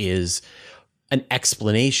out is an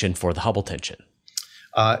explanation for the Hubble tension?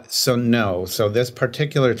 No. So this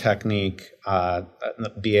particular technique, the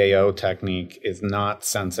BAO technique, is not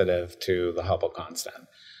sensitive to the Hubble constant.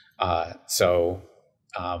 Now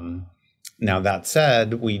that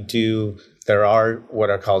said, there are what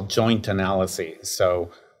are called joint analyses.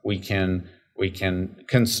 So we can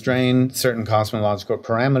constrain certain cosmological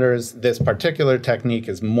parameters. This particular technique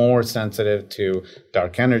is more sensitive to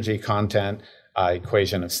dark energy content,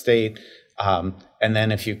 equation of state. And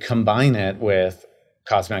then if you combine it with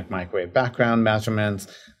cosmic microwave background measurements,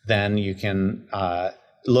 then you can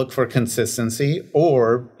look for consistency,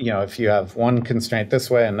 or if you have one constraint this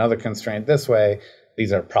way, another constraint this way,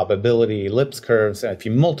 these are probability ellipse curves. If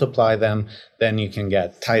you multiply them, then you can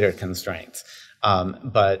get tighter constraints.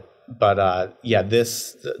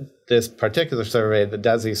 This particular survey, the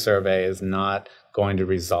DESI survey, is not going to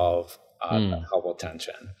resolve the Hubble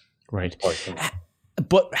tension. Right.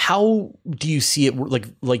 But how do you see it?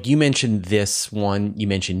 Like you mentioned this one, you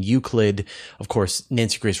mentioned Euclid. Of course,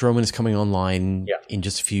 Nancy Grace Roman is coming online in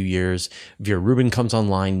just a few years. Vera Rubin comes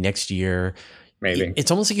online next year. Maybe. It's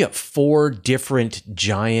almost like you got 4 different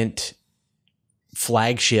giant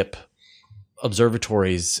flagship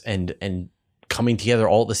observatories and coming together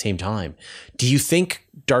all at the same time. Do you think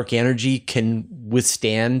dark energy can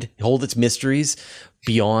hold its mysteries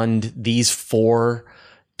beyond these 4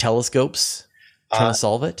 telescopes? Trying to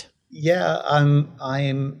solve it? Yeah, I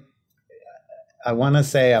want to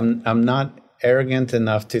say I'm not arrogant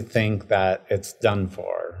enough to think that it's done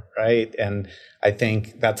for, right? And I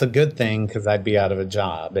think that's a good thing, because I'd be out of a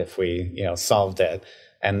job if we, solved it.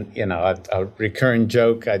 And a recurring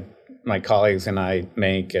joke my colleagues and I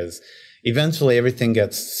make is eventually everything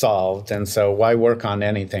gets solved, and so why work on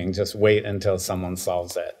anything? Just wait until someone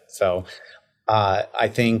solves it. So I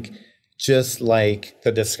think, just like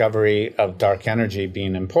the discovery of dark energy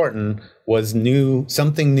being important was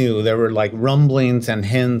something new. There were like rumblings and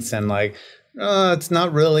hints and like, it's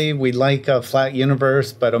not really, we like a flat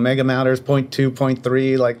universe, but omega matters 0.2,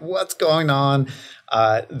 0.3, like what's going on?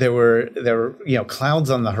 There were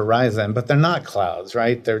clouds on the horizon, but they're not clouds,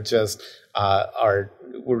 right? They're just, we're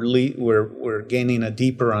gaining a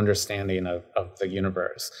deeper understanding of the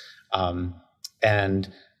universe. and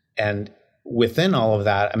within all of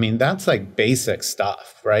that, I mean, that's like basic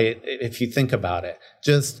stuff, right? If you think about it,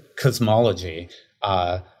 just cosmology.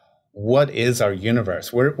 What is our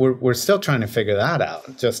universe? We're still trying to figure that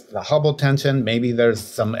out. Just the Hubble tension. Maybe there's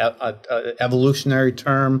some evolutionary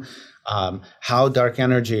term. How dark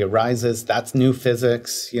energy arises. That's new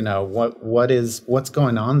physics. You know, what's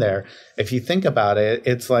going on there? If you think about it,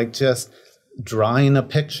 it's like just drawing a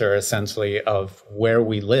picture essentially of where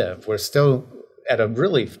we live. We're still at a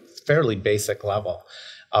really fairly basic level.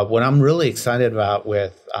 What I'm really excited about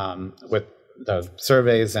with the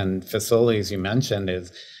surveys and facilities you mentioned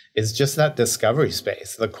is just that discovery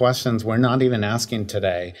space. The questions we're not even asking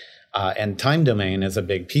today, and time domain is a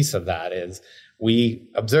big piece of that. Is we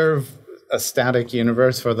observe a static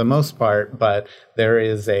universe for the most part, but there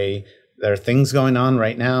are things going on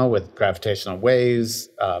right now with gravitational waves,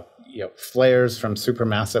 flares from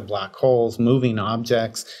supermassive black holes, moving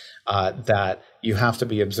objects that you have to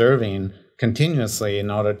be observing continuously in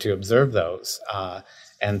order to observe those.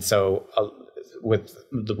 And so with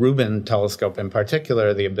the Rubin telescope in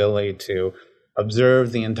particular, the ability to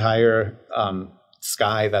observe the entire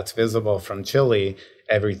sky that's visible from Chile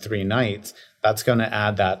every 3 nights, that's going to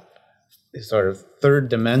add that sort of third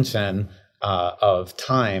dimension of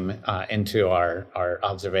time into our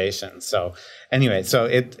observations. So anyway, so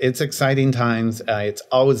it's exciting times. It's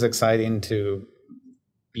always exciting to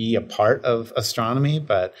be a part of astronomy,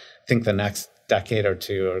 but I think the next decade or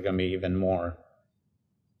two are going to be even more.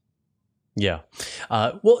 Yeah.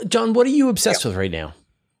 Well, John, what are you obsessed with right now?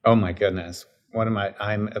 Oh my goodness.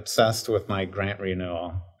 I'm obsessed with my grant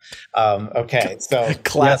renewal. Okay. So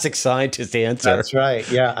classic scientist answer. That's right.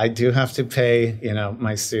 Yeah. I do have to pay,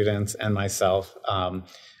 my students and myself.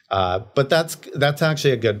 But that's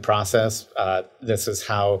actually a good process. This is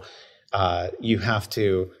how, you have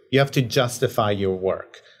to justify your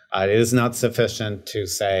work. It is not sufficient to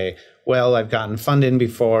say, well, I've gotten funding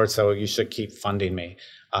before, so you should keep funding me.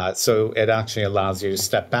 So it actually allows you to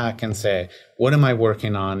step back and say, what am I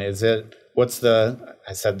working on? I said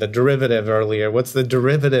the derivative earlier, what's the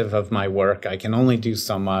derivative of my work? I can only do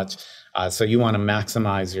so much. So you want to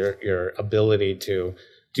maximize your ability to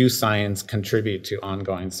do science, contribute to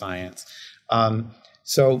ongoing science.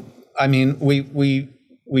 So, I mean, we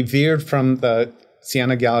veered from the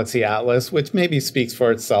Siena Galaxy Atlas, which maybe speaks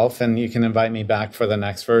for itself, and you can invite me back for the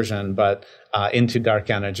next version, but into dark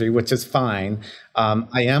energy, which is fine.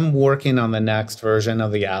 I am working on the next version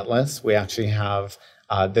of the Atlas. We actually have,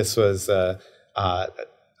 this was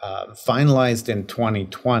finalized in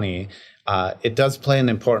 2020. It does play an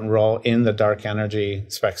important role in the dark energy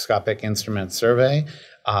spectroscopic instrument survey.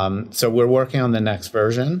 So we're working on the next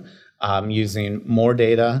version. Using more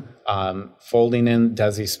data, folding in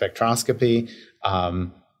DESI spectroscopy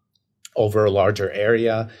over a larger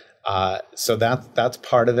area. So that's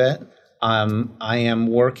part of it. I'm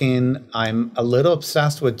a little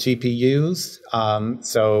obsessed with GPUs.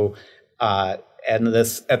 And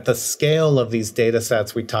at the scale of these data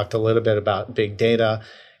sets, we talked a little bit about big data.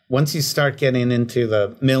 Once you start getting into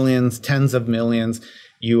the millions, tens of millions,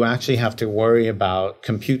 you actually have to worry about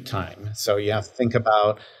compute time. So you have to think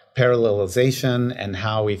about parallelization and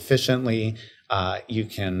how efficiently you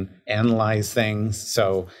can analyze things.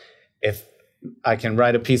 So if I can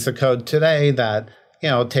write a piece of code today that,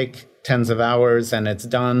 take tens of hours and it's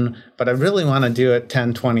done, but I really want to do it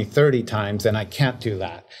 10, 20, 30 times, and I can't do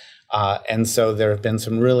that. And so there have been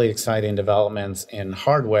some really exciting developments in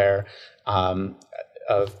hardware from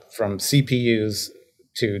CPUs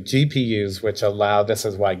to GPUs, which allow, this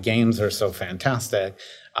is why games are so fantastic.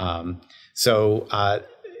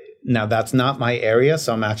 Now that's not my area,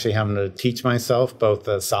 so I'm actually having to teach myself both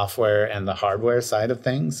the software and the hardware side of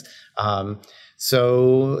things.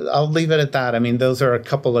 So I'll leave it at that. I mean, those are a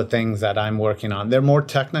couple of things that I'm working on. They're more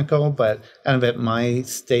technical, but kind of at my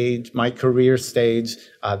stage, my career stage,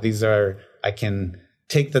 I can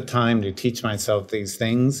take the time to teach myself these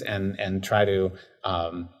things and try to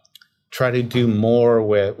do more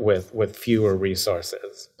with fewer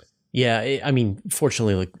resources. Yeah, I mean,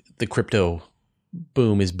 fortunately, like the crypto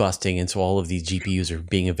boom is busting, and so all of these GPUs are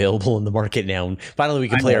being available in the market now. And finally, we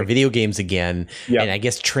can play our video games again, and I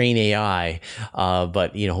guess train AI.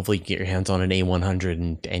 But hopefully, you can get your hands on an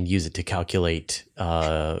A100 and use it to calculate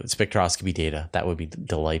spectroscopy data. That would be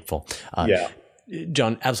delightful.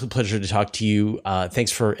 John, absolute pleasure to talk to you.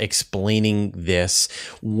 Thanks for explaining this.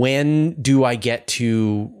 When do I get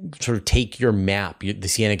to sort of take your map, the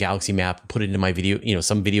Siena Galaxy map, put it into my video,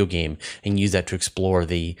 some video game, and use that to explore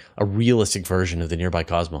a realistic version of the nearby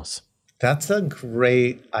cosmos? That's a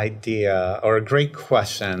great idea, or a great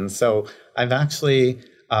question. So I've actually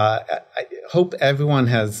I hope everyone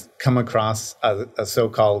has come across a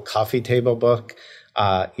so-called coffee table book.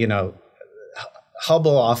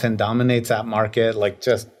 Hubble often dominates that market, like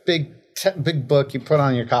just big book you put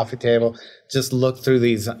on your coffee table, just look through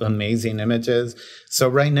these amazing images. So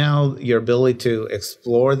right now, your ability to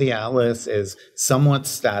explore the atlas is somewhat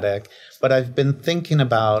static, but I've been thinking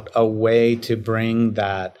about a way to bring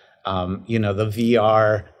that, the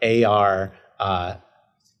VR, AR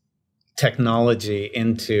technology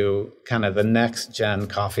into kind of the next gen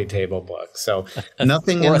coffee table book. So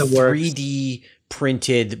nothing in the works. 3D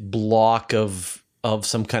printed block of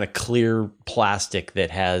some kind of clear plastic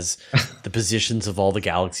that has the positions of all the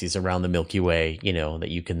galaxies around the Milky Way, that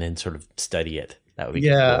you can then sort of study it. That would be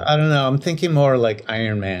cool. I don't know. I'm thinking more like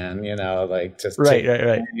Iron Man, like just right.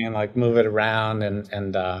 And like move it around.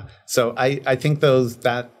 And so I think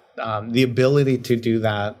the ability to do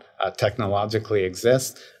that technologically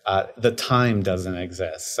exists. The time doesn't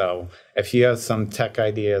exist. So if you have some tech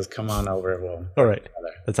ideas, come on over. All right.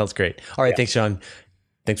 That sounds great. All right. Yeah. Thanks, John.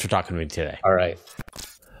 Thanks for talking to me today. All right.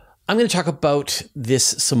 I'm going to talk about this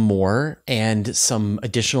some more and some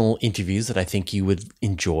additional interviews that I think you would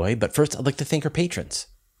enjoy. But first, I'd like to thank our patrons.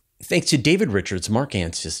 Thanks to David Richards, Mark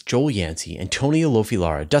Anstis, Joel Yancey, Antonio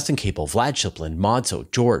Lofilara, Dustin Capel, Vlad Shiplin,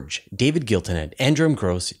 Modso, George, David Giltonet, Andrew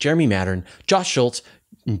Gross, Jeremy Mattern, Josh Schultz,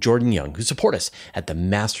 and Jordan Young, who support us at the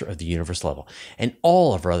Master of the Universe level, and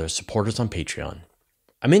all of our other supporters on Patreon.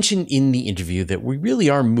 I mentioned in the interview that we really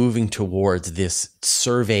are moving towards this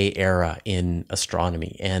survey era in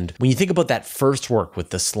astronomy. And when you think about that first work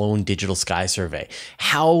with the Sloan Digital Sky Survey,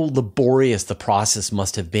 how laborious the process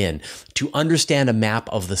must have been to understand a map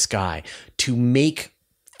of the sky, to make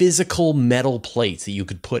physical metal plates that you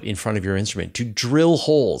could put in front of your instrument, to drill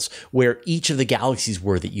holes where each of the galaxies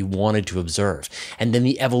were that you wanted to observe. And then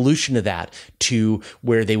the evolution of that to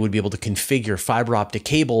where they would be able to configure fiber optic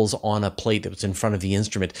cables on a plate that was in front of the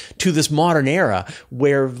instrument, to this modern era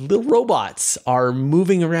where little robots are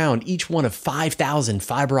moving around each one of 5,000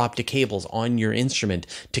 fiber optic cables on your instrument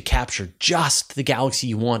to capture just the galaxy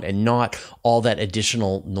you want and not all that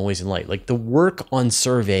additional noise and light. Like, the work on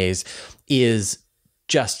surveys is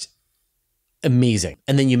just amazing.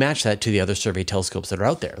 And then you match that to the other survey telescopes that are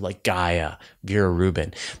out there, like Gaia, Vera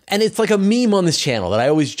Rubin. And it's like a meme on this channel that I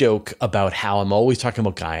always joke about how I'm always talking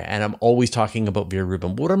about Gaia and I'm always talking about Vera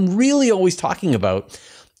Rubin. What I'm really always talking about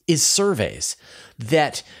is surveys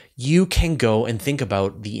that you can go and think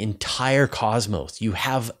about the entire cosmos. You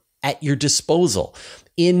have at your disposal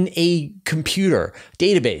in a computer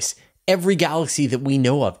database every galaxy that we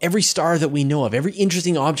know of, every star that we know of, every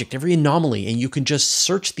interesting object, every anomaly, and you can just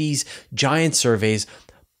search these giant surveys,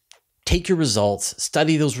 take your results,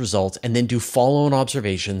 study those results, and then do follow-on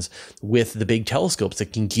observations with the big telescopes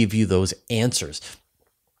that can give you those answers.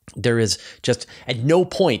 There is just, at no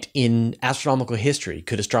point in astronomical history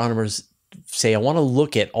could astronomers say, I want to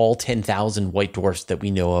look at all 10,000 white dwarfs that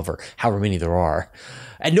we know of, or however many there are.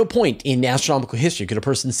 At no point in astronomical history could a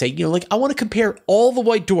person say, I want to compare all the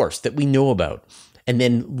white dwarfs that we know about and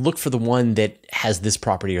then look for the one that has this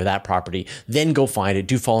property or that property, then go find it,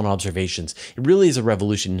 do follow-on observations. It really is a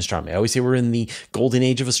revolution in astronomy. I always say we're in the golden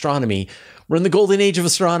age of astronomy. We're in the golden age of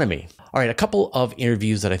astronomy. All right, a couple of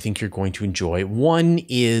interviews that I think you're going to enjoy. One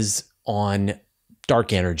is on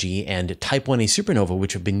dark energy and type 1a supernova,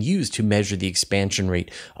 which have been used to measure the expansion rate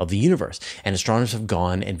of the universe. And astronomers have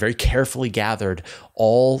gone and very carefully gathered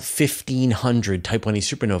all 1,500 type 1a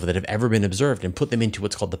supernova that have ever been observed and put them into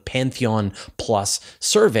what's called the Pantheon Plus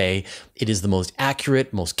survey. It is the most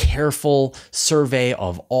accurate, most careful survey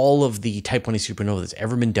of all of the type 1a supernova that's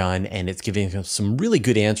ever been done. And it's giving us some really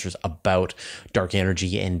good answers about dark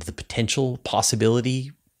energy and the potential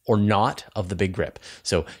possibility or not of the Big Rip.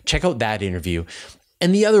 So check out that interview.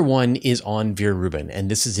 And the other one is on Vera Rubin. And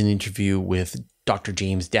this is an interview with Dr.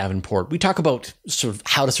 James Davenport. We talk about sort of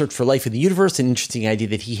how to search for life in the universe, an interesting idea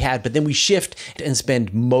that he had, but then we shift and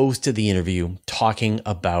spend most of the interview talking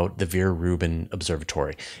about the Vera Rubin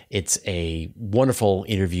Observatory. It's a wonderful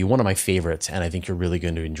interview, one of my favorites, and I think you're really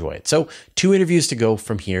going to enjoy it. So 2 interviews to go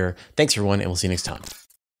from here. Thanks, everyone, and we'll see you next time.